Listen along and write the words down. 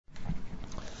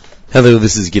Hello,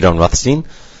 this is Gidon Rothstein,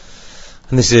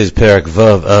 and this is Perek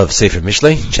Vav of Sefer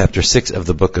Mishlei, chapter 6 of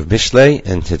the book of Mishlei,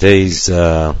 and today's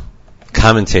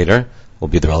commentator will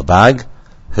be the Ralbag,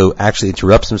 who actually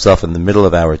interrupts himself in the middle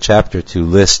of our chapter to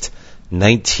list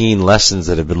 19 lessons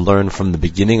that have been learned from the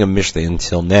beginning of Mishlei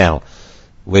until now,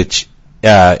 which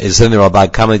is something the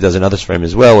Ralbag commonly does in other Sfarim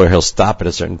as well, where he'll stop at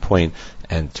a certain point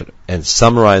and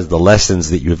summarize the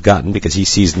lessons that you've gotten, because he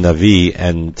sees Navi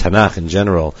and Tanakh in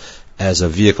general as a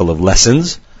vehicle of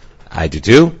lessons. I do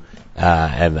too,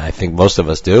 and I think most of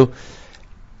us do.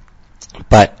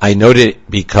 But I note it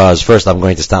because first I'm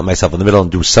going to stop myself in the middle and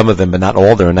do some of them, but not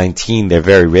all. There are 19, they're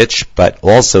very rich, but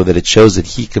also that it shows that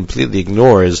he completely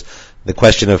ignores the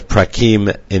question of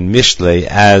prakim in Mishlei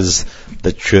as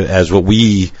what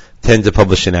we tend to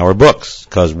publish in our books,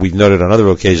 because we've noted on other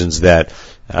occasions that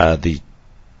the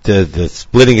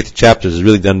splitting into chapters is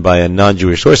really done by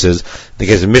non-Jewish sources. In the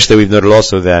case of Mishlei, we've noted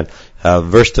also that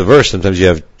verse to verse, sometimes you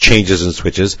have changes and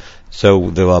switches. So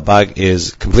the Ralbag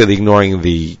is completely ignoring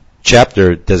the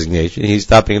chapter designation. He's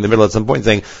stopping in the middle at some point and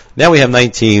saying, now we have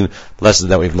 19 lessons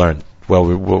that we've learned. Well,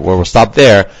 we'll stop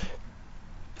there.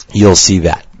 You'll see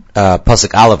that.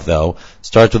 Pasuk Aleph, though,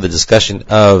 starts with a discussion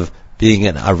of being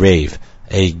an arev,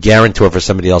 a guarantor for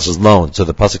somebody else's loan. So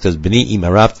the pasuk says, "B'ni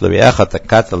imaraf l're'echa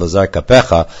takata lazar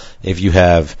kapecha." If you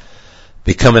have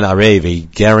become an arev, a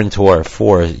guarantor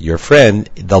for your friend,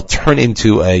 they'll turn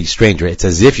into a stranger. It's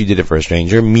as if you did it for a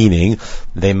stranger, meaning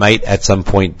they might at some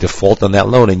point default on that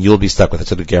loan and you'll be stuck with it.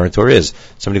 That's what a guarantor is.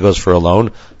 Somebody goes for a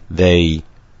loan, they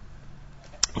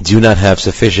do not have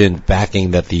sufficient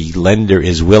backing that the lender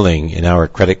is willing. In our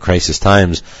credit crisis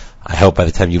times, I hope by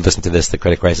the time you listen to this, the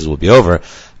credit crisis will be over.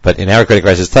 But in our credit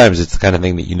crisis times, it's the kind of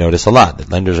thing that you notice a lot,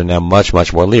 that lenders are now much,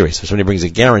 much more leery. So if somebody brings a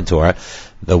guarantor,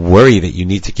 the worry that you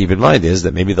need to keep in mind is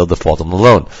that maybe they'll default on the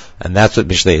loan. And that's what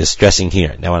Mishlei is stressing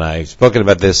here. Now, when I've spoken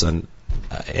about this in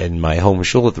my home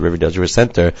shul at the Riverdale Jewish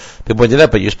Center, people pointed out,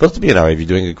 but you're supposed to be an Arab, you're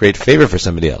doing a great favor for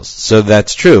somebody else. So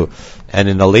that's true. And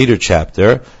in a later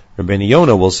chapter, Rabbeinu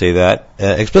Yonah will say that,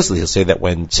 explicitly he'll say that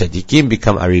when tzaddikim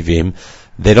become arivim,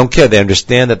 they don't care. They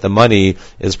understand that the money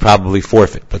is probably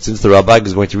forfeit. But since the Ralbag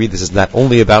is going to read this is not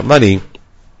only about money,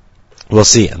 we'll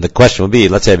see. And the question will be,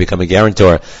 let's say I become a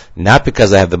guarantor, not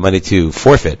because I have the money to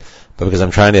forfeit, but because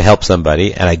I'm trying to help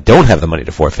somebody and I don't have the money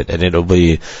to forfeit. And it'll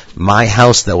be my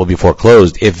house that will be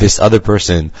foreclosed if this other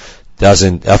person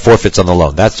doesn't forfeits on the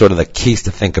loan. That's sort of the case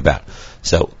to think about.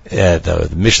 So the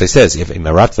Mishlei says, if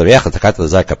the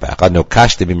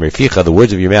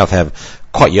words of your mouth have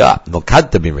caught you up,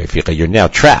 you're now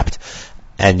trapped,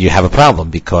 and you have a problem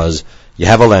because you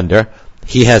have a lender.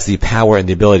 He has the power and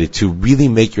the ability to really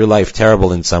make your life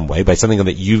terrible in some way by something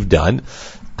that you've done.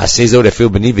 Mishlei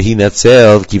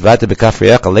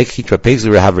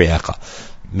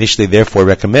therefore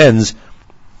recommends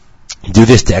do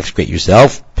this to extricate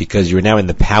yourself, because you're now in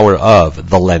the power of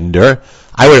the lender.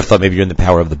 I would have thought maybe you're in the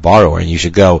power of the borrower, and you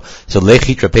should go. So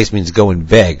lechitra pace means go and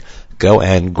beg, go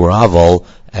and grovel,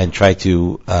 and try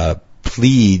to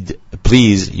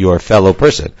please your fellow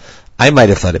person. I might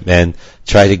have thought it meant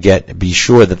try to be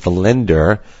sure that the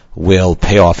lender will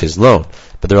pay off his loan.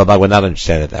 But the Ralbag would not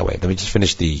understand it that way. Let me just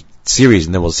finish the series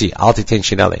and then we'll see. Don't let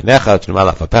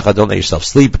yourself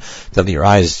sleep. Don't let your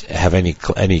eyes have any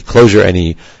closure,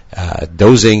 any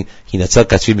dozing.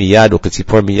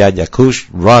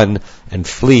 Run and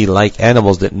flee like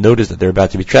animals that notice that they're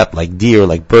about to be trapped, like deer,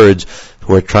 like birds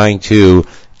who are trying to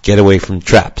get away from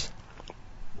traps.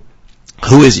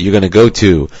 Who is it you're going to go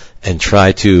to and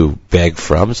try to beg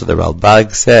from? So the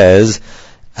Ralbag says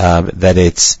that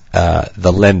it's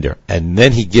the lender. And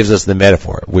then he gives us the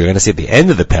metaphor. We're going to see at the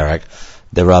end of the parak,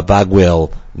 the Ralbag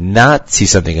will not see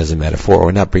something as a metaphor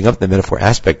or not bring up the metaphor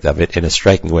aspect of it in a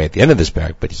striking way at the end of this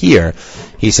parak. But here,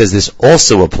 he says this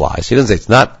also applies. He doesn't say it's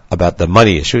not about the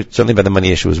money issue, it's certainly about the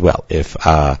money issue as well. If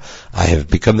I have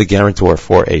become the guarantor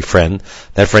for a friend,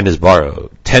 that friend has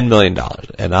borrowed $10 million,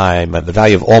 and the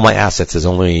value of all my assets is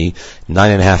only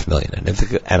 $9.5 million.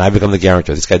 And I become the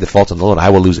guarantor, this guy defaults on the loan,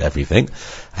 I will lose everything.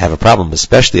 I have a problem,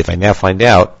 especially if I now find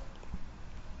out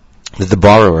that the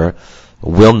borrower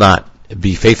will not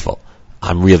be faithful.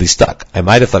 I'm really stuck. I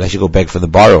might have thought I should go beg for the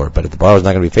borrower, but if the borrower is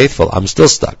not going to be faithful, I'm still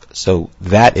stuck. So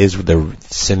that is the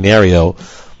scenario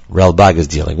Ralbag is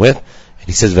dealing with. And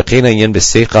he says, and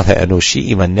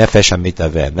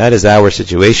that is our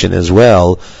situation as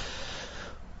well,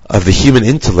 of the human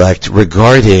intellect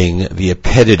regarding the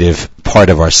appetitive part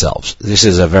of ourselves. This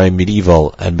is a very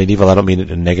medieval, and medieval I don't mean it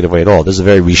in a negative way at all. This is a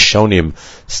very Rishonim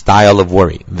style of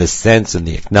worry. The sense and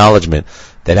the acknowledgement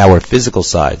that our physical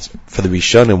sides for the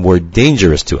Rishonim were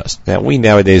dangerous to us. Now, we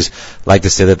nowadays like to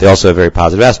say that they also have very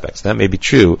positive aspects. That may be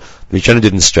true. The Rishonim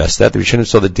didn't stress that. The Rishonim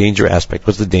saw the danger aspect.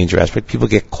 What's the danger aspect? People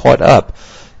get caught up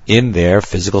in their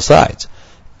physical sides.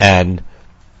 And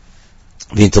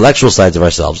the intellectual sides of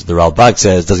ourselves, the Ralbag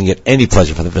says, doesn't get any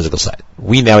pleasure from the physical side.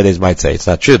 We nowadays might say it's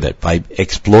not true, that by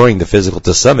exploring the physical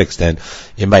to some extent,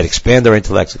 it might expand our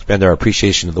intellects, expand our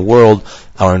appreciation of the world,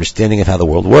 our understanding of how the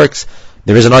world works.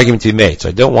 There is an argument to be made. So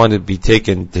I don't want to be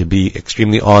taken to be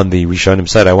extremely on the Rishonim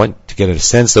side. I want to get a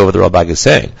sense of what the Ralbag is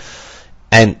saying.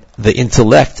 And the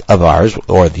intellect of ours,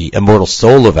 or the immortal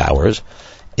soul of ours,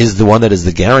 is the one that is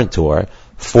the guarantor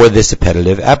for this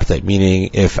appetitive appetite.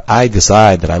 Meaning, if I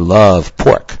decide that I love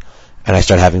pork, and I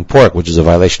start having pork, which is a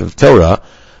violation of Torah,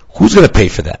 who's going to pay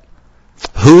for that?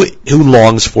 Who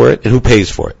longs for it, and who pays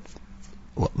for it?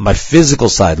 Well, my physical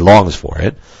side longs for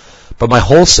it, but my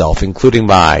whole self, including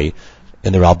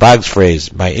in the Ralbag's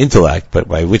phrase, my intellect, but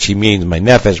by which he means my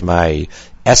nefesh, my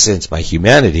essence, my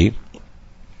humanity,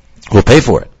 will pay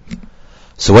for it.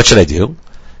 So what should I do?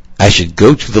 I should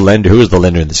go to the lender. Who is the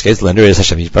lender in this case? The lender is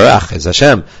Hashem Yisbarach, is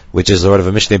Hashem, which is sort of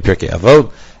a Mishnah in Pirkei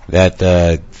Avot, that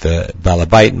the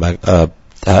Balabait,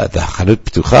 the Chanut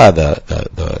Ptucha,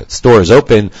 the store is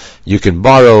open, you can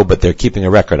borrow, but they're keeping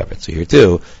a record of it. So here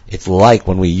too, it's like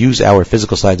when we use our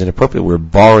physical sides inappropriately, we're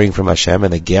borrowing from Hashem,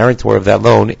 and the guarantor of that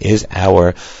loan is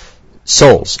our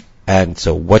souls. And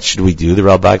so what should we do? The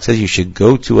Ralbag says you should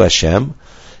go to Hashem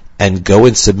and go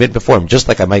and submit before him, just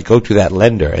like I might go to that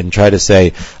lender and try to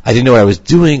say, I didn't know what I was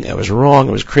doing, I was wrong,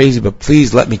 I was crazy, but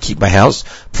please let me keep my house.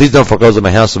 Please don't foreclose on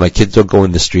my house so my kids don't go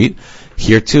in the street.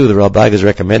 Here too, the Ralbag is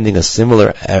recommending a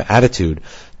similar attitude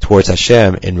towards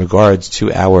Hashem in regards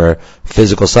to our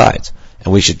physical sides.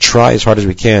 And we should try as hard as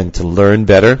we can to learn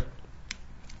better.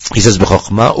 He says,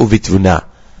 b'chokhmah uvitvuna,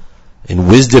 in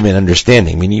wisdom and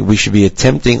understanding, meaning we should be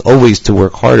attempting always to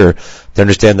work harder to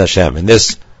understand Hashem. And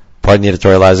this, pardon the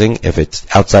editorializing if it's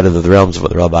outside of the realms of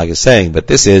what the Ralbag is saying, but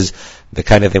this is the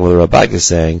kind of thing where the Ralbag is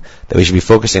saying that we should be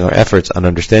focusing our efforts on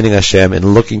understanding Hashem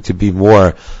and looking to be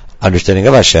more understanding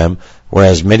of Hashem,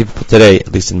 whereas many people today,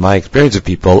 at least in my experience of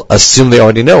people, assume they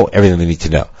already know everything they need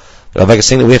to know. The Ralbag is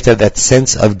saying that we have to have that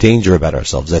sense of danger about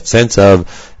ourselves, that sense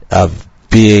of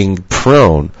being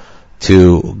prone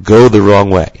to go the wrong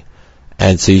way.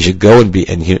 And so you should go and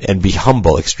be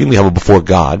humble, extremely humble before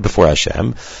God, before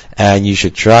Hashem, and you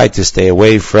should try to stay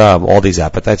away from all these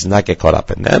appetites and not get caught up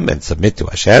in them, and submit to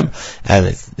Hashem,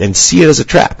 and see it as a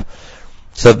trap.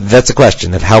 So that's a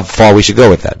question of how far we should go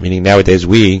with that. Meaning nowadays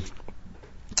we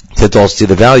tend to also see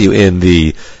the value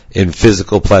in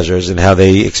physical pleasures and how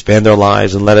they expand our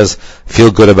lives and let us feel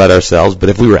good about ourselves. But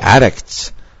if we were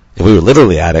addicts, if we were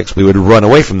literally addicts, we would run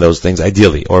away from those things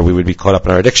ideally, or we would be caught up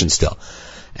in our addiction still.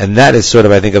 And that is sort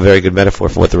of, I think, a very good metaphor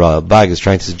for what the Ralbag is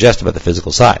trying to suggest about the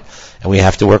physical side. And we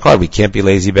have to work hard. We can't be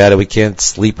lazy about it. We can't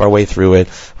sleep our way through it.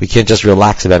 We can't just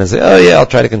relax about it and say, oh yeah, I'll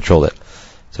try to control it.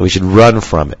 So we should run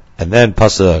from it. And then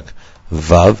Pasuk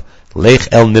Vav,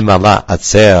 Lech el nimala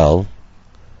atzel,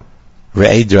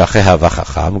 re'ei dracheha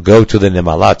v'chacham, go to the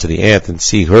nimala, to the ant, and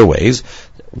see her ways.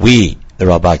 We, the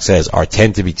Ralbag says,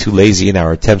 tend to be too lazy in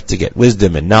our attempts to get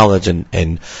wisdom and knowledge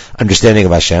and understanding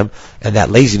of Hashem, and that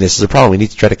laziness is a problem. We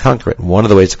need to try to conquer it. And one of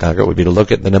the ways to conquer it would be to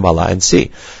look at the Nimala and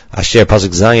see. Asher Pasuk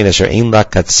Zayin, Asher Ein La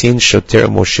Katzin Shoter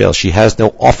Moshel. She has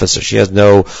no officer, she has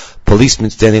no policeman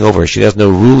standing over her, she has no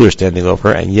ruler standing over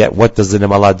her, and yet what does the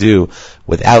Nimala do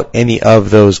without any of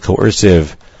those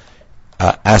coercive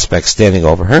aspects standing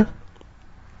over her?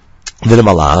 The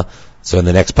Nimala, so in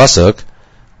the next Pasuk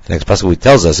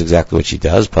tells us exactly what she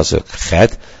does. Pasuk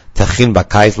Chet, Tachin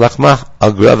bakayis lachma,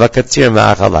 agra v'katzir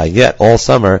ma'achalai. Yet all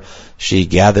summer she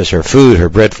gathers her food, her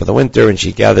bread for the winter, and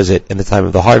she gathers it in the time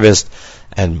of the harvest.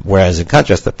 And whereas in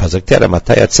contrast, the Pasuk Tera,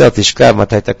 Matay atzel tishkav,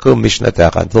 Matay takum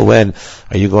mishnatach. Until when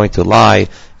are you going to lie?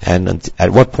 And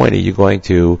at what point are you going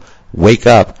to wake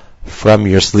up from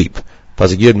your sleep?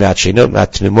 Pasuk Yud me'at shenot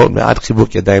me'at tenumot me'at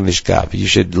chibuk yadayim lishkav. You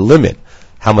should limit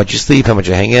how much you sleep, how much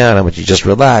you hang out, how much you just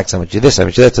relax, how much you this, how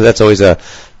much you that. So that's always a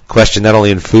question, not only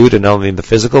in food and not only in the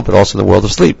physical, but also in the world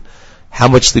of sleep. How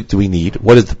much sleep do we need?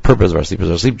 What is the purpose of our sleep?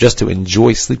 Is our sleep just to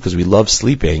enjoy sleep because we love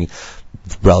sleeping?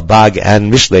 Ralbag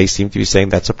and Mishlei seem to be saying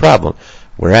that's a problem.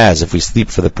 Whereas if we sleep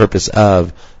for the purpose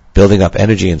of building up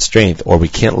energy and strength, or we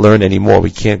can't learn anymore, we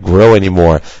can't grow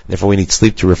anymore, therefore we need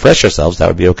sleep to refresh ourselves, that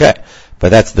would be okay. But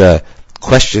that's the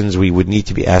questions we would need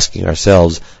to be asking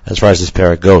ourselves as far as this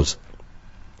parak goes.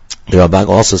 The Ralbag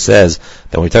also says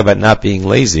that when we talk about not being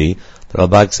lazy, the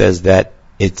Ralbag says that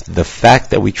it's the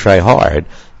fact that we try hard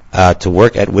to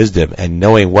work at wisdom and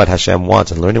knowing what Hashem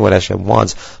wants and learning what Hashem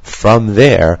wants. From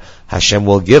there, Hashem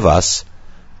will give us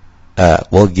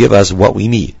will give us what we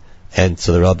need. And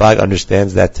so the Ralbag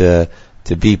understands that to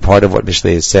be part of what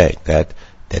Mishlei is saying, that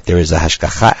there is a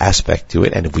hashgacha aspect to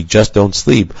it, and if we just don't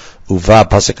sleep, uva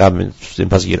pasuk in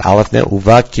pasuk Yud Aleph now,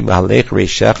 uva ki mahalech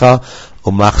reishecha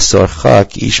umachsorcha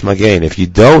ki ish magen. If you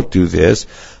don't do this,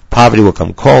 poverty will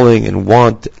come calling, and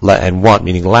want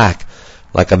meaning lack,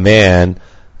 like a man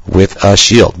with a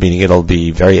shield, meaning it'll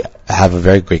be have a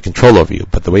very great control over you.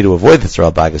 But the way to avoid this,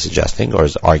 Ralbag is suggesting, or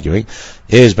is arguing,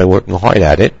 is by working hard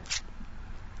at it.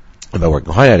 And by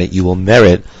working hard at it, you will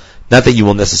merit. Not that you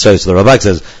will necessarily, so the Ralbag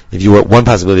says, one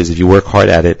possibility is if you work hard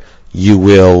at it, you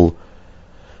will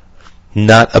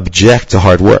not object to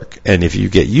hard work. And if you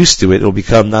get used to it, it'll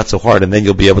become not so hard, and then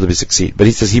you'll be able to succeed. But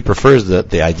he says he prefers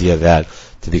the idea that,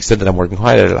 to the extent that I'm working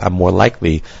hard at it, I'm more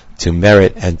likely to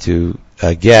merit and to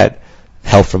get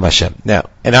help from Hashem. Now,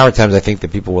 in our times, I think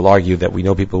that people will argue that we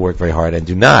know people who work very hard and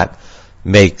do not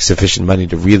make sufficient money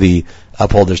to really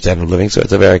uphold their standard of living. So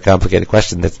it's a very complicated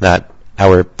question. That's not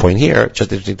our point here. It's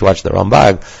just interesting to watch the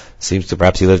Rambag. Seems to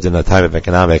perhaps he lived in a time of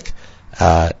economic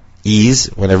ease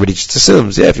when everybody just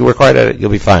assumes, if you work hard at it, you'll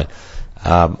be fine.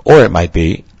 Or it might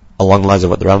be, along the lines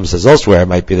of what the Rambam says elsewhere, it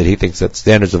might be that he thinks that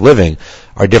standards of living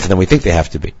are different than we think they have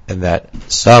to be, and that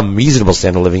some reasonable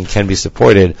standard of living can be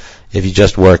supported if you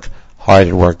just work hard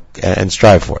and work and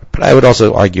strive for it. But I would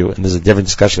also argue, and there's a different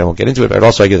discussion, I won't get into it, but I would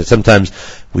also argue that sometimes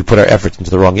we put our efforts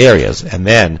into the wrong areas, and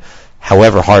then,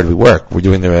 however hard we work,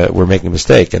 we're making a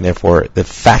mistake, and therefore the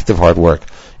fact of hard work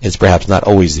is perhaps not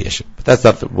always the issue. But that's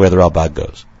not where the Ralbag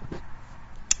goes.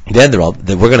 Then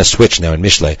we're going to switch now in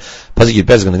Mishlei. Pasuk Yud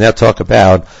Bet is going to now talk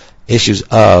about issues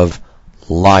of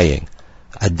lying.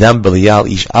 Adam Belial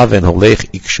ish aven holech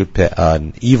ikshut pe.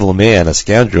 An evil man, a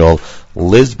scoundrel,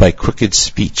 lives by crooked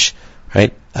speech.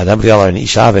 Right? Adam Belial and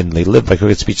ish aven, they live by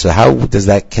crooked speech. So how does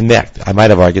that connect? I might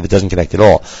have argued it doesn't connect at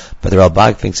all, but the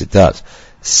Ralbag thinks it does.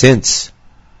 Since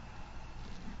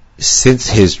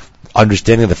his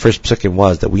understanding of the first psukim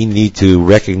was that we need to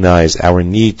recognize our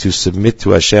need to submit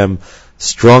to Hashem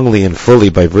strongly and fully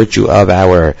by virtue of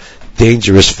our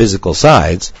dangerous physical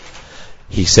sides,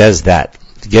 he says that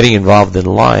getting involved in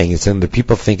lying is something that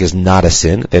people think is not a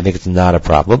sin. They think it's not a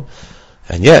problem.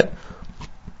 And yet,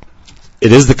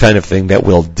 it is the kind of thing that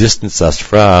will distance us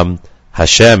from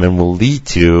Hashem and will lead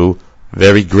to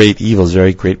very great evils,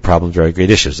 very great problems, very great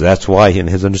issues. So that's why, in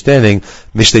his understanding,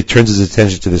 Mishlei turns his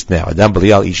attention to this now. Adam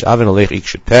Belial ish aven olech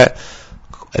ikshut peh.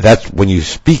 That's when you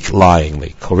speak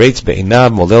lyingly. Koretz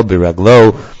be'inav molel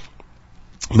biraglo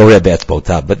moreh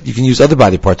be'etzbotav. But you can use other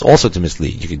body parts also to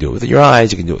mislead. You can do it with your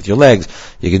eyes, you can do it with your legs,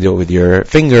 you can do it with your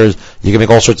fingers, you can make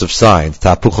all sorts of signs.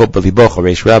 Tapucho b'libo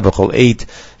choresh rabachol 8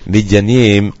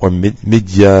 midyanim or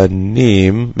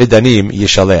midyanim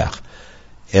yeshaleach.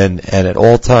 And at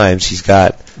all times he's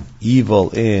got evil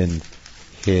in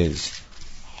his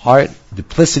heart,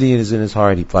 duplicity is in his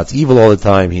heart, he plots evil all the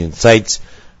time, he incites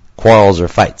quarrels or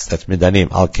fights. That's midanim.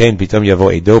 Al ken pitom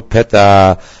yavo edo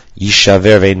peta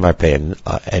yishaver vein marpeh.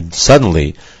 And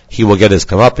suddenly he will get his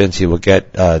comeuppance, he will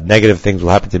get negative things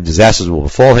will happen to him, disasters will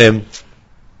befall him,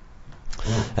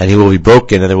 and he will be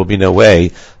broken, and there will be no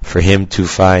way for him to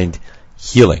find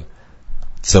healing.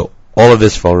 So all of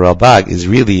this for Ralbag is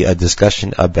really a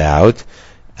discussion about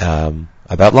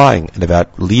lying and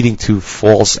about leading to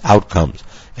false outcomes.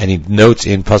 And he notes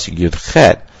in Pasuk Yud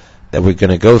Chet that we're going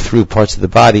to go through parts of the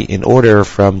body in order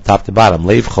from top to bottom.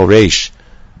 Leiv Choresh.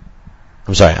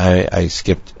 I'm sorry, I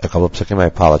skipped a couple of seconds. I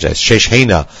apologize. Shesh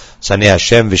Heina, Sanei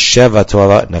Hashem V'Sheva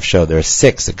Toavat Nafsho. There are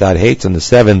 6 that God hates, and the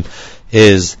 7th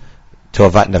is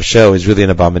Toavat Nafsho, is really an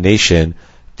abomination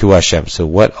to Hashem. So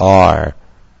what are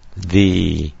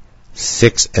the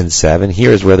 6 and 7?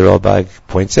 Here is where the Ralbag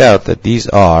points out that these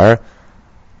are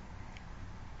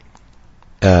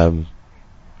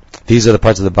the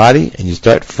parts of the body, and you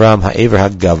start from Ha'ever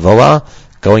HaGavoa,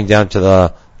 going down to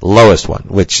the lowest one,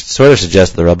 which sort of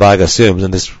suggests the Ralbag assumes,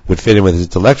 and this would fit in with his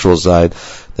intellectual side,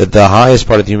 that the highest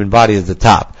part of the human body is the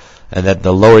top, and that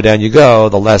the lower down you go,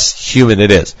 the less human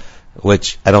it is,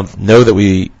 which I don't know that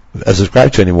we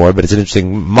subscribe to anymore, but it's an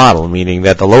interesting model, meaning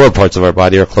that the lower parts of our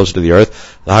body are closer to the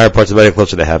earth, the higher parts of the body are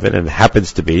closer to heaven, and it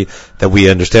happens to be that we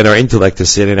understand our intellect to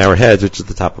sit in our heads, which is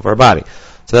the top of our body.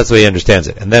 So that's the way he understands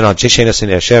it. And then on Sheshena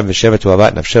Sinei Hashem V'Sheva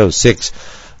Toavat Nafsho, 6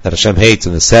 that Hashem hates,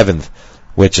 and the 7th,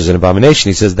 which is an abomination,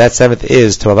 he says that 7th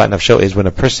is Toavat Nafsho, is when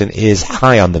a person is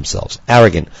high on themselves,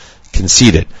 arrogant,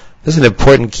 conceited. This is an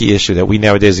important key issue that we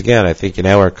nowadays, again, I think in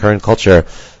our current culture,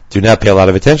 do not pay a lot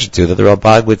of attention to, that the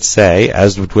Ralbag would say,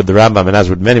 as with the Rambam and as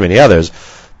with many, many others,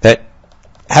 that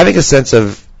having a sense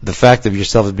of the fact of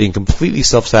yourself as being completely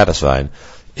self-satisfied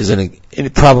is a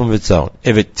problem of its own.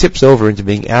 If it tips over into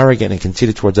being arrogant and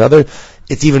conceited towards others,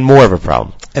 it's even more of a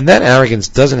problem. And that arrogance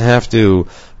doesn't have to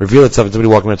reveal itself in somebody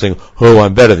walking around saying, "Oh,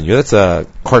 I'm better than you." That's a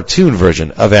cartoon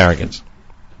version of arrogance.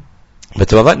 But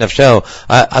to avat nafshel,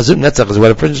 azut netzach is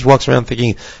when a person just walks around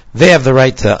thinking they have the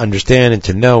right to understand and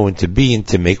to know and to be and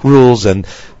to make rules, and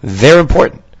they're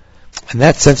important. And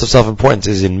that sense of self-importance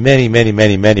is in many, many,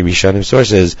 many, many Rishonim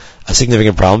sources a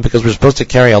significant problem, because we're supposed to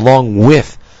carry along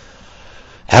with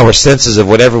our senses of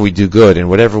whatever we do good and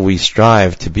whatever we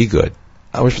strive to be good.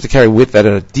 We're supposed to carry with that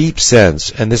a deep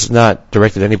sense, and this is not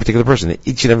directed at any particular person.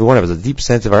 Each and every one of us, a deep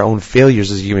sense of our own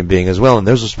failures as a human being as well, and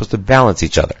those are supposed to balance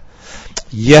each other.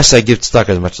 Yes, I give tzedakah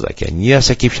as much as I can.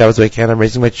 Yes, I keep Shabbat as I can. I'm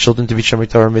raising my children to be Shomer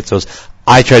Torah mitzvos.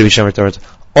 I try to be Shomer Torah.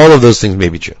 All of those things may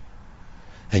be true.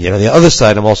 And yet on the other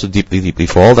side, I'm also deeply, deeply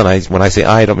faulty. And when I say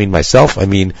I don't mean myself. I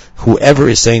mean whoever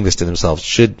is saying this to themselves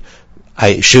should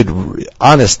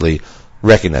honestly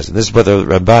recognize it. This is what the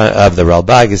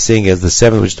Ralbag is saying as the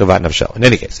seventh, which is Tovat Nafshel. In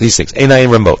any case, these six. Einayim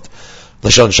Ramot.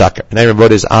 Lashon Shakar. Einayim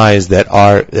Ramot is eyes that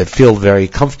feel very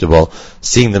comfortable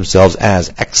seeing themselves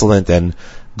as excellent and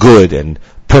good and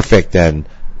perfect and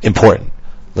important.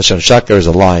 Lashon Shakar is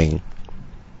a lying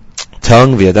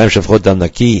tongue. V'yadayim shafchot dam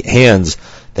naki, hands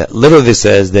that literally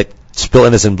says that spill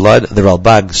innocent blood. The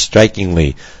Ralbag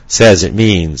strikingly says it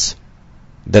means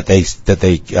that they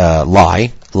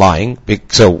lying.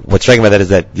 So what's striking about that is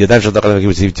that yadayim shafchot dam naki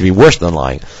would seem to be worse than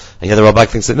lying, and yet the Ralbag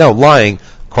thinks that no, lying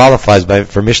qualifies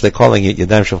for Mishlei calling it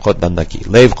yadayim shafchot dam naki.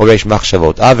 Leiv choresh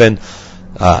machshavot aven.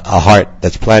 A heart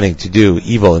that's planning to do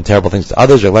evil and terrible things to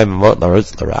others,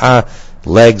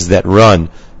 legs that run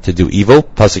to do evil.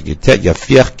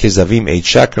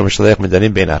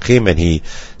 And he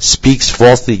speaks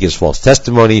falsely, gives false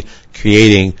testimony,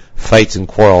 creating fights and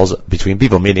quarrels between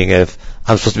people. Meaning, if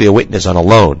I'm supposed to be a witness on a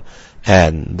loan,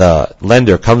 and the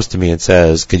lender comes to me and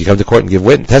says, "Could you come to court and give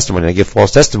testimony?" and I give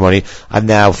false testimony, I've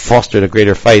now fostered a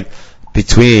greater fight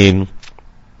between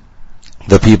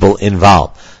the people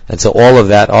involved. And so all of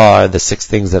that are the six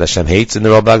things that Hashem hates in the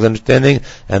Ralbag's understanding,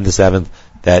 and the seventh,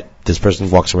 that this person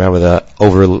walks around with a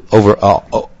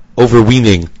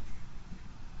overweening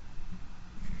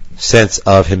sense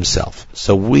of himself.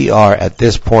 So we are at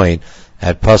this point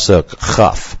at Pasuk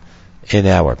Chaf in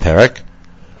our Perek,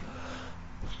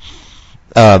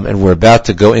 and we're about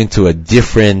to go into a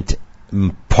different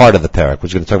part of the Perek, which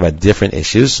is going to talk about different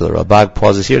issues. So the Ralbag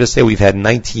pauses here to say we've had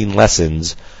 19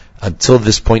 lessons until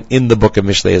this point in the book of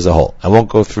Mishlei as a whole. I won't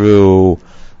go through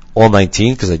all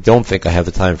 19 because I don't think I have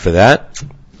the time for that.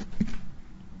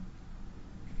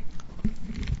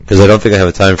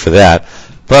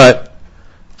 But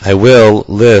I will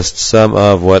list some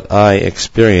of what I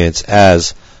experience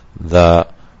as the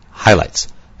highlights.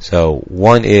 So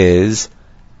one is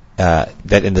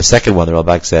that in the second one, the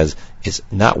Ralbag says it's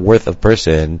not worth a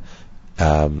person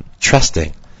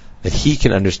trusting that he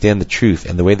can understand the truth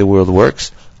and the way the world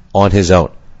works on his own.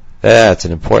 That's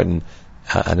an important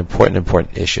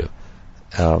issue.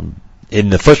 In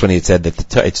the first one, he said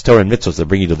that it's Torah and mitzvahs that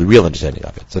bring you to the real understanding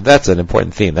of it. So that's an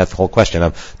important theme. That's the whole question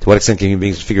of to what extent can human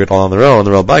beings figure it all on their own.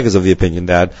 The Ralbag is of the opinion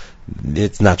that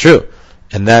it's not true.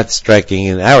 And that's striking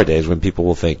in our days when people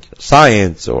will think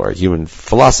science or human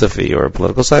philosophy or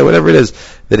political science, whatever it is,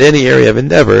 that any area of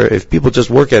endeavor, if people just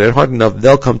work at it hard enough,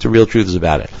 they'll come to real truths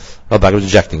about it. Ralbag was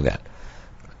rejecting that.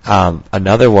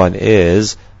 Another one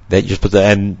is that you're supposed to,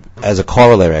 and as a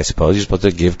corollary, I suppose, you're supposed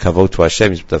to give kavod to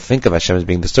Hashem. You're supposed to think of Hashem as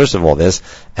being the source of all this,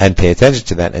 and pay attention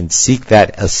to that, and seek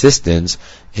that assistance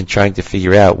in trying to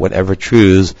figure out whatever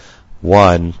truths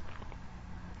one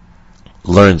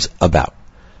learns about.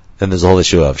 Then there's the whole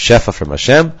issue of shefa from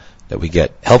Hashem, that we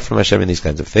get help from Hashem in these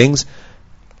kinds of things.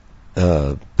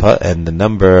 And the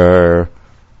number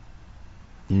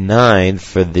 9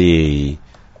 for the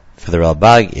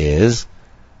Ralbag is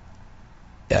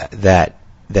that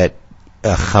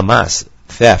Hamas,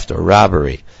 theft or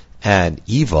robbery, and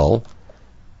evil,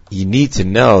 you need to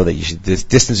know that you should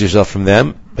distance yourself from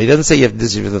them. But he doesn't say you have to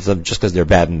distance yourself from them just because they're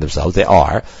bad in themselves. They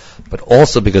are, but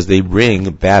also because they bring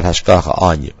bad hashkacha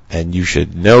on you. And you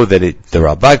should know that the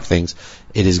Ralbag thinks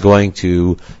it is going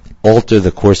to alter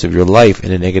the course of your life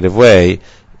in a negative way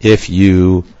if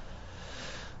you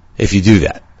do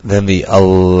that. Then the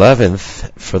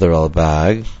 11th for the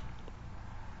Ralbag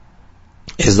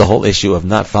is the whole issue of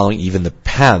not following even the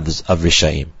paths of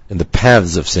Rishaim and the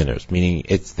paths of sinners, meaning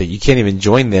it's that you can't even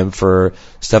join them for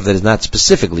stuff that is not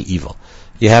specifically evil.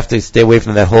 You have to stay away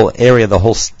from that whole area, the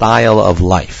whole style of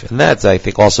life. And that's, I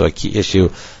think, also a key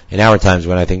issue in our times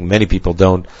when I think many people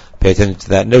don't pay attention to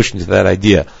that notion, to that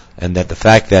idea, and that the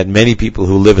fact that many people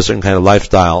who live a certain kind of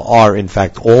lifestyle are in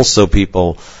fact also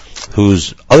people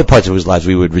whose other parts of whose lives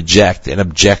we would reject and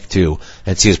object to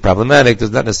and see as problematic,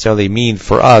 does not necessarily mean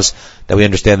for us that we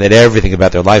understand that everything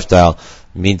about their lifestyle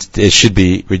means it should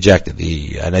be rejected.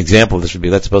 An example of this would be,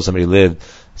 let's suppose somebody lived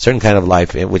a certain kind of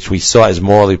life in which we saw as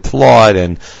morally flawed,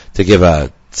 and to give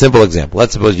a simple example,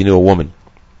 let's suppose you knew a woman,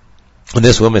 and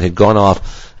this woman had gone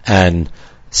off and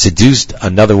seduced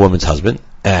another woman's husband,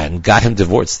 and got him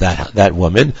divorced, that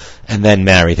woman, and then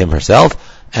married him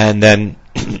herself, and then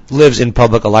lives in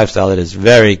public a lifestyle that is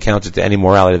very counter to any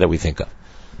morality that we think of,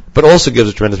 but also gives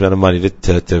a tremendous amount of money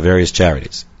to various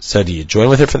charities. So do you join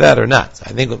with her for that or not?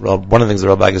 I think one of the things the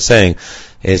Ralbag is saying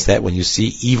is that when you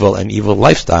see evil and evil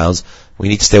lifestyles, we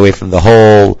need to stay away from the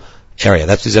whole area.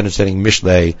 That's his understanding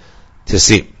Mishlei to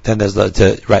see. Then there's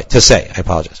to say. I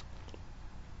apologize.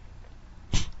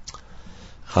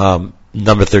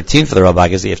 Number 13 for the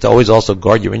Ralbag is that you have to always also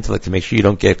guard your intellect to make sure you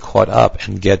don't get caught up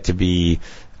and get to be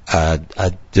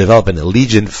develop an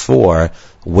allegiance for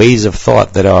ways of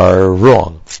thought that are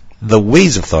wrong. The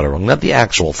ways of thought are wrong, not the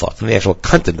actual thought, not the actual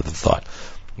content of the thought.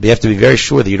 But you have to be very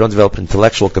sure that you don't develop an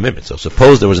intellectual commitment. So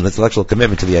suppose there was an intellectual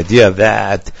commitment to the idea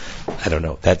that,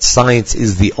 that science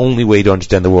is the only way to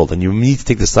understand the world, and you need to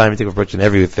take the scientific approach in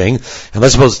everything, and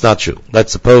let's suppose it's not true.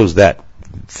 Let's suppose that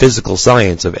physical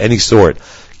science of any sort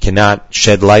cannot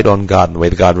shed light on God and the way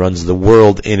that God runs the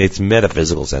world in its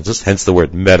metaphysical senses, hence the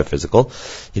word metaphysical.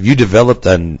 If you developed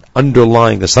an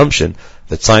underlying assumption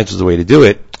that science was the way to do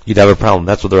it, you'd have a problem.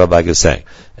 That's what the Ralbag is saying.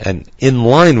 And in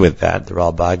line with that, the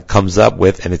Ralbag comes up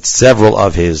with, and it's several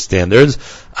of his standards,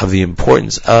 of the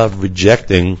importance of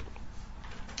rejecting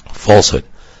falsehood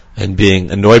and being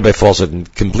annoyed by falsehood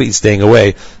and completely staying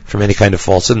away from any kind of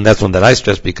falsehood. And that's one that I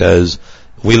stress because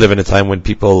we live in a time when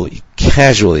people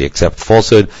casually accept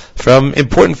falsehood from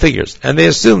important figures, and they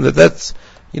assume that that's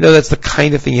the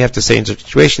kind of thing you have to say in such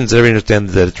situations that everyone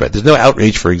understands that it's right. There's no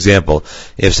outrage, for example,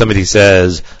 if somebody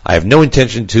says, I have no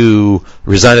intention to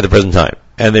resign at the present time,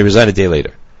 and they resign a day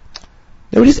later.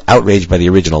 Nobody's outraged by the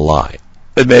original lie.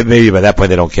 But maybe by that point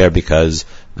they don't care because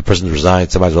the person's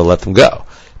resigned, so might as well let them go.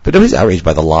 But nobody's outraged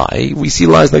by the lie. We see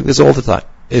lies like this all the time.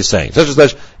 Is saying such and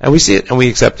such, and we see it and we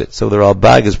accept it. So the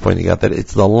Ralbag is pointing out that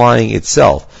it's the lying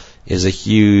itself is a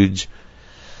huge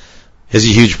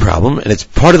problem, and it's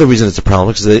part of the reason it's a problem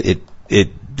because it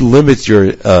limits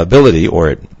your ability, or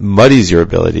it muddies your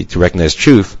ability to recognize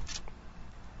truth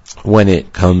when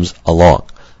it comes along,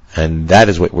 and that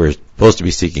is what we're supposed to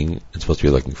be seeking and supposed to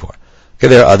be looking for. Okay,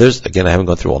 there are others. Again, I haven't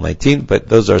gone through all 19, but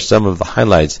those are some of the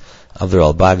highlights of the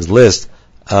Ralbag's list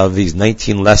of these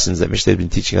 19 lessons that Mishlei has been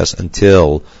teaching us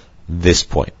until this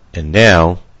point. And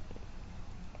now,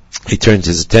 he turns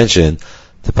his attention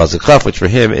to Pasuk Chaf, which for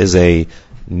him is a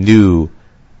new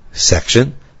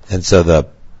section. And so the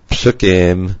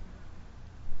Psukim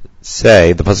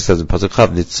say, the Pasuk says in Pasuk Chaf,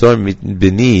 Nitzor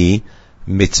b'ni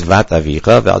mitzvat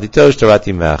avicha ve'al titosh Torah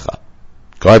imecha.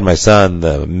 Guard, my son,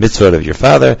 the mitzvot of your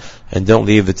father, and don't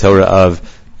leave the Torah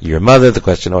of your mother. The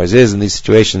question always is, in these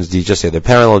situations, do you just say they're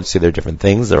parallel, do you say they're different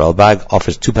things? The Ralbag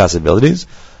offers two possibilities.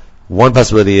 One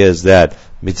possibility is that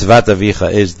mitzvat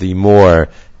avicha is the more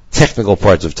technical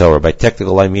parts of Torah. By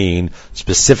technical, I mean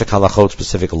specific halachot,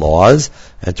 specific laws,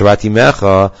 and Torah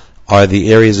timecha are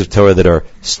the areas of Torah that are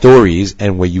stories,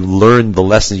 and where you learn the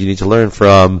lessons you need to learn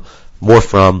from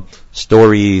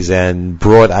stories and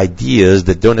broad ideas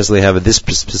that don't necessarily have this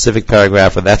specific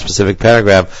paragraph or that specific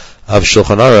paragraph of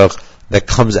Shulchan Aruch that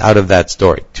comes out of that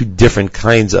story. Two different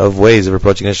kinds of ways of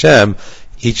approaching Hashem,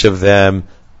 each of them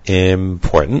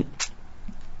important.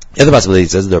 The other possibility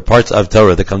says there are parts of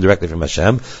Torah that come directly from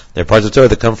Hashem. There are parts of Torah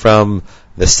that come from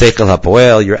the Seichel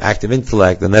HaPoel, your active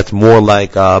intellect, and that's more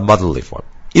like a motherly form.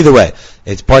 Either way,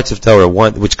 it's parts of Torah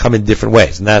which come in different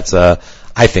ways, and that's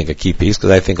I think a key piece,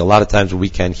 because I think a lot of times we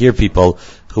can hear people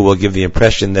who will give the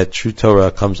impression that true Torah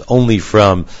comes only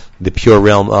from the pure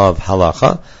realm of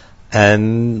halacha,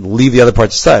 and leave the other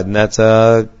parts aside, and that's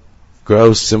a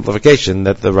gross simplification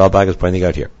that the Ralbag is pointing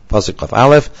out here. Pasuk Chaf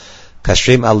Aleph,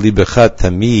 Kashrim al libecha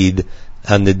tamid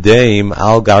anideim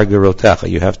al gargarotecha.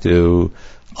 You have to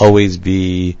always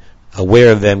be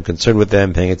aware of them, concerned with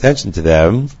them, paying attention to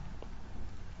them.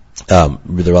 The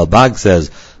Ralbag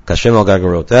says Kashrim al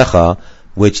gargarotecha,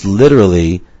 which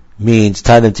literally means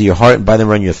tie them to your heart and bind them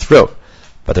around your throat.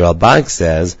 But the Ralbag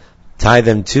says tie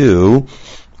them to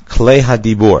klei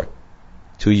hadibur,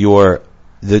 to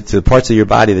the parts of your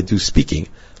body that do speaking.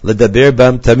 Ledaber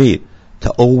bam tamid, to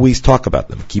always talk about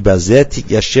them. Because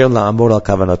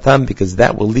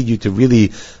that will lead you to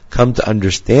really come to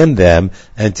understand them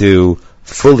and to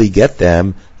fully get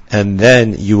them, and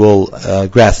then you will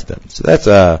grasp them. So that's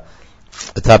a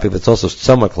topic that's also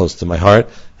somewhat close to my heart,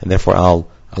 and therefore I'll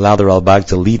allow the Ralbag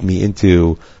to lead me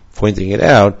into pointing it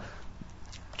out,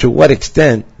 to what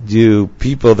extent do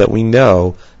people that we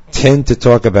know tend to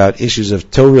talk about issues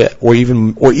of Torah or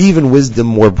even wisdom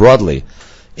more broadly,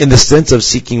 in the sense of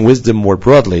seeking wisdom more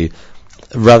broadly,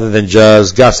 rather than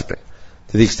just gossiping?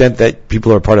 To the extent that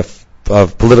people are part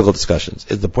of political discussions.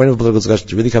 Is the point of political discussion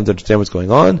to really come to understand what's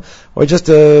going on, or just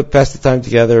to pass the time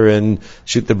together and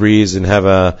shoot the breeze and have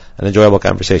an enjoyable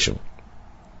conversation?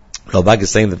 Ralbag is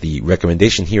saying that the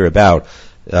recommendation here about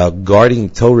guarding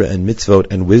Torah and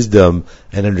mitzvot and wisdom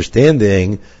and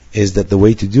understanding is that the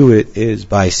way to do it is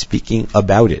by speaking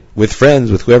about it with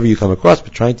friends, with whoever you come across,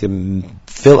 but trying to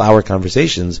fill our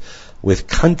conversations with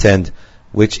content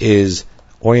which is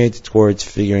oriented towards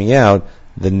figuring out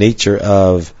the nature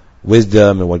of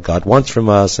wisdom and what God wants from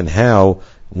us and how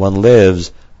one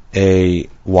lives a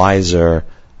wiser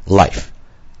life.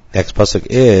 Next pasuk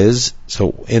is,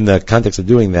 so in the context of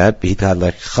doing that,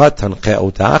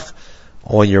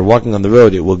 when you're walking on the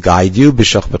road, it will guide you.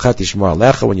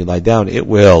 When you lie down, it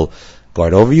will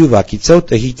guard over you.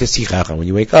 When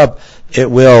you wake up,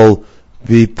 it will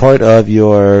be part of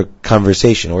your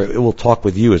conversation, or it will talk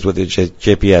with you, is what the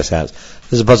JPS has.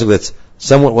 This is a pasuk that's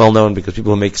somewhat well known because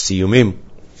people who make siyumim,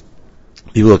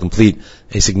 people who complete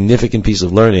a significant piece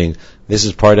of learning, this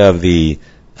is part of the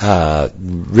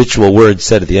ritual words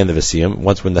said at the end of a siyum,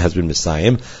 once when there has been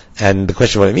Messiah. And the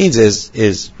question of what it means is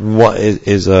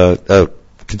a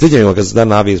continuing one, because it's not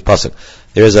an obvious pasuk.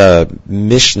 There is a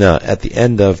Mishnah at the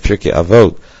end of Pirkei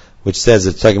Avot, which says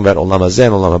it's talking about Olam Hazeh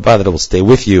and Olam Haba, that it will stay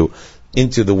with you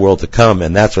into the world to come,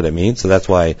 and that's what it means. So that's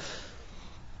why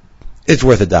it's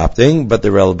worth adopting. But the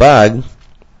Ralbag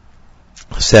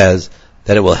says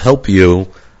that it will help you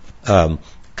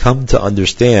come to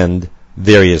understand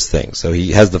various things. So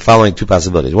he has the following two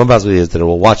possibilities. One possibility is that it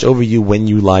will watch over you when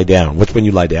you lie down. What's when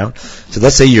you lie down? So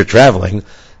let's say you're traveling,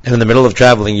 and in the middle of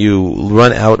traveling you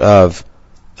run out of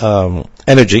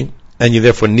energy, and you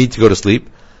therefore need to go to sleep,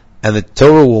 and the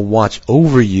Torah will watch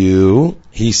over you,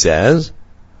 he says,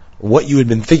 what you had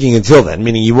been thinking until then,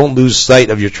 meaning you won't lose sight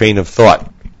of your train of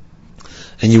thought,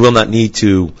 and you will not need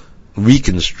to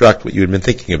reconstruct what you had been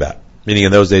thinking about. Meaning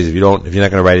in those days, if you're not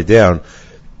going to write it down,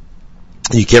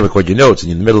 you can't record your notes, and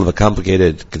you're in the middle of a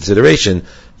complicated consideration,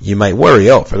 you might worry,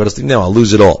 if I go to sleep now, I'll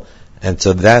lose it all. And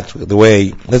so that's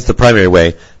the primary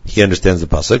way he understands the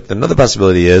pasuk. Another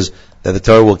possibility is that the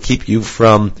Torah will keep you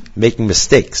from making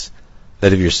mistakes.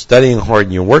 That if you're studying hard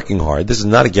and you're working hard, this is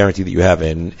not a guarantee that you have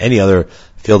in any other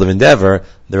field of endeavor.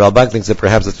 The Ralbag thinks that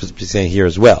perhaps that's what he's saying here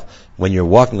as well. When you're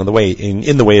walking on the way,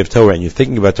 in the way of Torah, and you're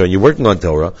thinking about Torah, and you're working on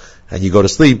Torah, and you go to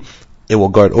sleep, it will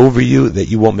guard over you that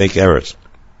you won't make errors.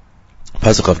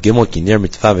 Pasuk of Gimel, Kiner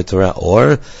mitzvah v'Torah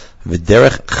or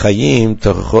v'derech chayim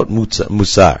tochot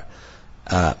musar.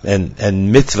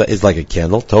 And mitzvah is like a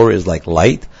candle, Torah is like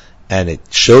light, and it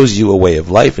shows you a way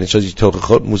of life, and it shows you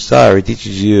tochot musar, it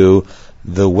teaches you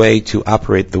the way to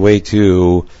operate, the way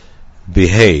to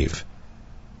behave.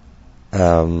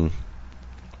 The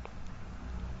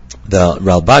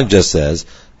Ralbag just says,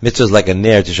 mitzvah is like a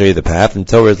ner to show you the path, and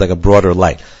Torah is like a broader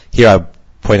light. Here I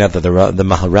point out that the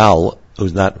Maharal,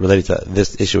 who's not related to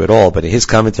this issue at all, but in his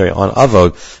commentary on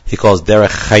Avot, he calls derech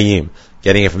chayim,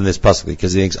 getting it from this pasuk,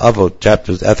 because he thinks Avot,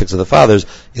 chapters, ethics of the fathers,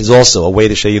 is also a way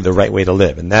to show you the right way to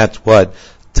live. And that's what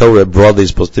Torah broadly is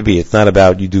supposed to be. It's not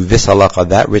about you do this halakha,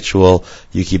 that ritual,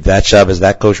 you keep that Shabbos,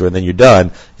 that kosher, and then you're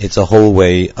done. It's a whole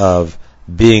way of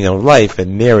being in life,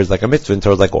 and ner is like a mitzvah, and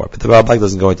Torah is like or. But the Ralbag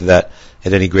doesn't go into that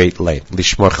at any great length.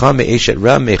 Lishmorcha me'eshet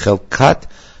ra mechelkat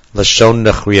lashon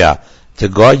nachriya, to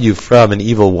guard you from an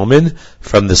evil woman,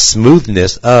 from the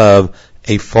smoothness of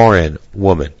a foreign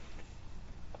woman.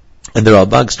 And the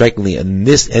Ralbag, strikingly, in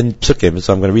this end psukim,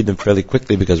 so I'm going to read them fairly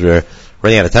quickly because we're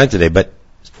running out of time today, but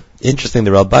interesting,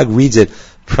 the Ralbag reads it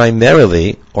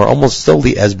primarily, or almost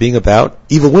solely, as being about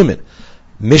evil women.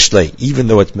 Mishlei, even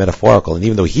though it's metaphorical, and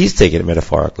even though he's taking it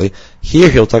metaphorically, here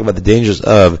he'll talk about the dangers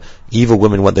of evil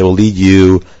women, what they will lead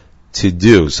you to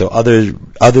do. So others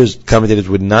commentators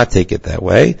would not take it that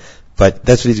way, but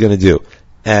that's what he's going to do.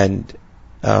 And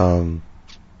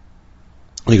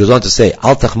he goes on to say,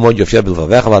 Al tachmod yofia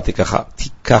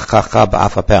bilvavecha v'tikachacha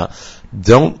ba'af.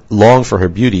 Don't long for her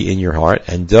beauty in your heart,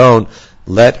 and don't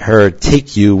let her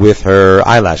take you with her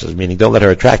eyelashes, meaning don't let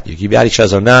her attract you.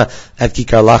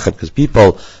 Because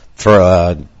people, for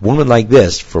a woman like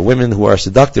this, for women who are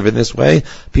seductive in this way,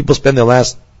 people spend their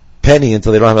last penny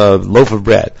until they don't have a loaf of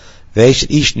bread. And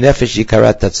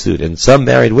some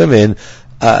married women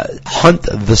hunt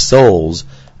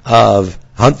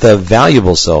the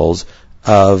valuable souls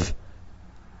of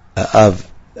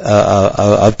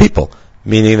people,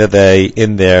 meaning that they,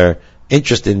 in their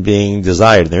interest in being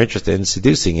desired, they're interested in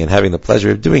seducing and having the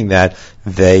pleasure of doing that,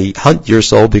 they hunt your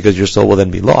soul because your soul will then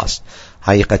be lost.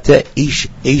 Can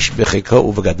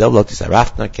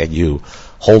you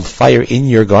hold fire in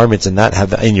your garments and not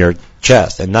have in your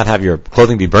chest and not have your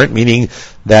clothing be burnt? Meaning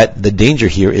that the danger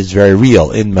here is very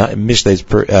real in Mishlei's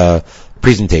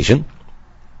presentation.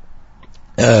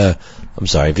 I'm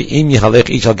sorry. Can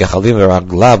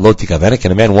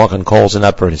a man walk on coals and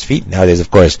not burn his feet? Nowadays,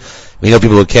 of course, we know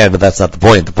people who can, but that's not the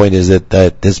point. The point is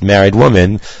that this married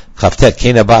woman, there's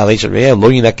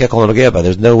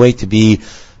no way to be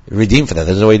redeemed for that.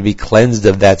 There's no way to be cleansed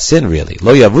of that sin, really.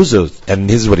 And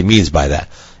this is what he means by that.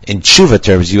 In tshuva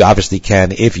terms, you obviously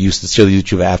can if you sincerely do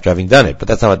tshuva after having done it. But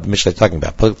that's not what the Mishnah is talking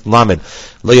about.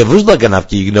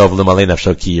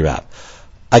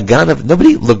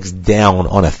 Nobody looks down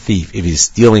on a thief if he's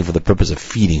stealing for the purpose of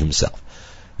feeding himself.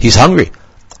 He's hungry.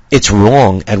 It's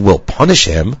wrong and will punish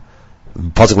him. He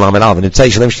might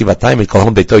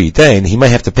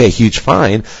have to pay a huge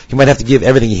fine. He might have to give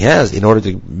everything he has in order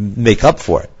to make up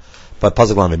for it. But that's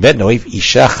not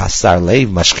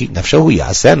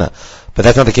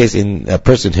the case in a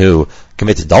person who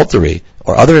commits adultery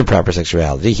or other improper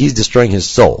sexuality. He's destroying his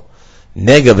soul.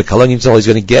 Nega, the kalon himself, he's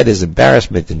going to get his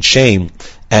embarrassment and shame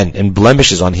and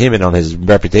blemishes on him and on his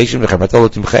reputation. And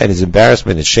his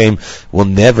embarrassment and shame will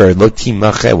never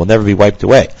be wiped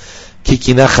away.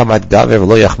 Because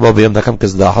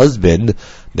the husband,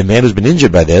 the man who's been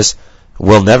injured by this,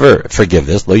 will never forgive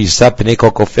this. There's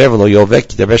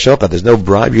no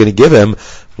bribe you're going to give him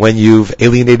when you've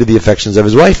alienated the affections of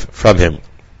his wife from him.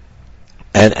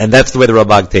 And that's the way the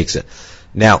Rambam takes it.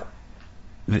 Now,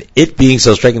 it being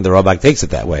so striking, the Rambam takes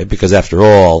it that way, because after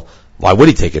all, why would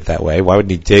he take it that way? Why would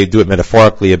he do it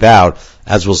metaphorically about,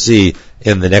 as we'll see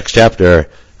in the next chapter,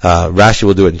 Rashi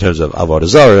will do it in terms of avodah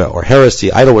zarah or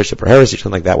heresy, idol worship or heresy,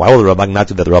 something like that. Why will the Rambam not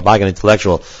do that? The Rambam an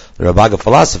intellectual, the Rambam a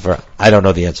philosopher. I don't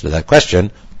know the answer to that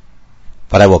question,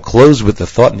 but I will close with the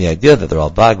thought and the idea that the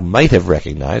Rambam might have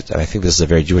recognized, and I think this is a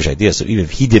very Jewish idea, so even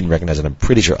if he didn't recognize it, I'm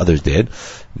pretty sure others did,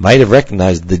 might have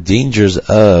recognized the dangers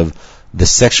of the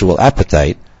sexual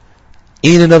appetite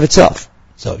in and of itself.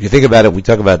 So if you think about it, we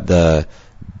talk about I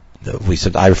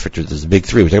refer to it as the big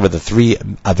three. We talk about the three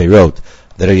averot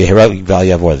that are Yehirat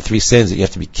Yavor, the three sins that you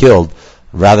have to be killed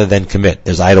rather than commit.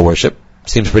 There's idol worship.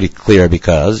 Seems pretty clear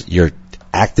because you're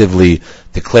actively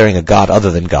declaring a God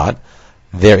other than God.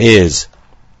 There is,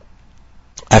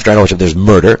 after idol worship, there's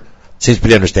murder. Seems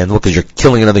pretty understandable because you're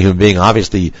killing another human being.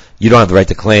 Obviously, you don't have the right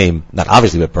to claim, not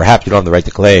obviously, but perhaps you don't have the right to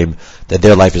claim that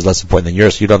their life is less important than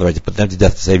yours, so you don't have the right to put them to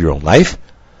death to save your own life.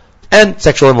 And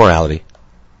sexual immorality.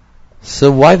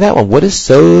 So why that one? What is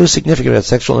so significant about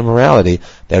sexual immorality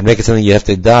that would make it something you have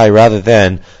to die rather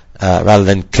than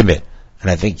commit? And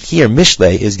I think here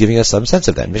Mishlei is giving us some sense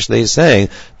of that. Mishlei is saying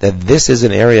that this is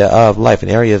an area of life, an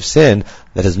area of sin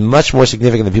that is much more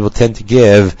significant than people tend to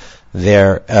give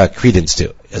their credence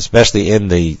to, especially in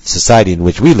the society in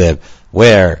which we live,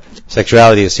 where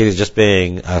sexuality is seen as just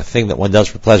being a thing that one does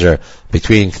for pleasure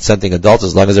between consenting adults.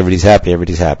 As long as everybody's happy,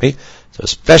 everybody's happy. So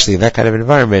especially in that kind of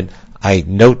environment, I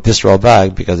note this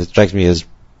Rambam because it strikes me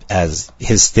as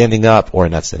his standing up, or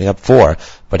not standing up for,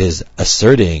 but his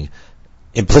asserting,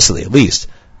 implicitly at least,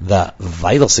 the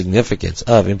vital significance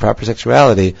of improper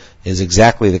sexuality is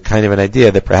exactly the kind of an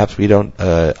idea that perhaps we don't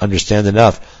understand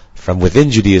enough from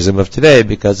within Judaism of today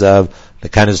because of the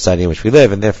kind of society in which we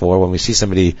live. And therefore, when we see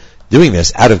somebody doing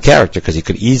this out of character, because he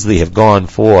could easily have gone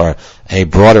for a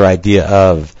broader idea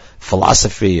of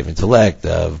philosophy, of intellect,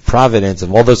 of providence,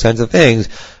 of all those kinds of things,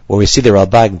 where we see the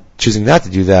Rambam choosing not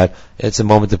to do that, it's a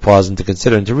moment to pause and to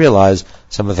consider and to realize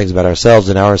some of the things about ourselves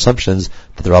and our assumptions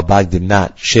that the Rambam did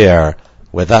not share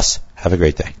with us. Have a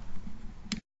great day.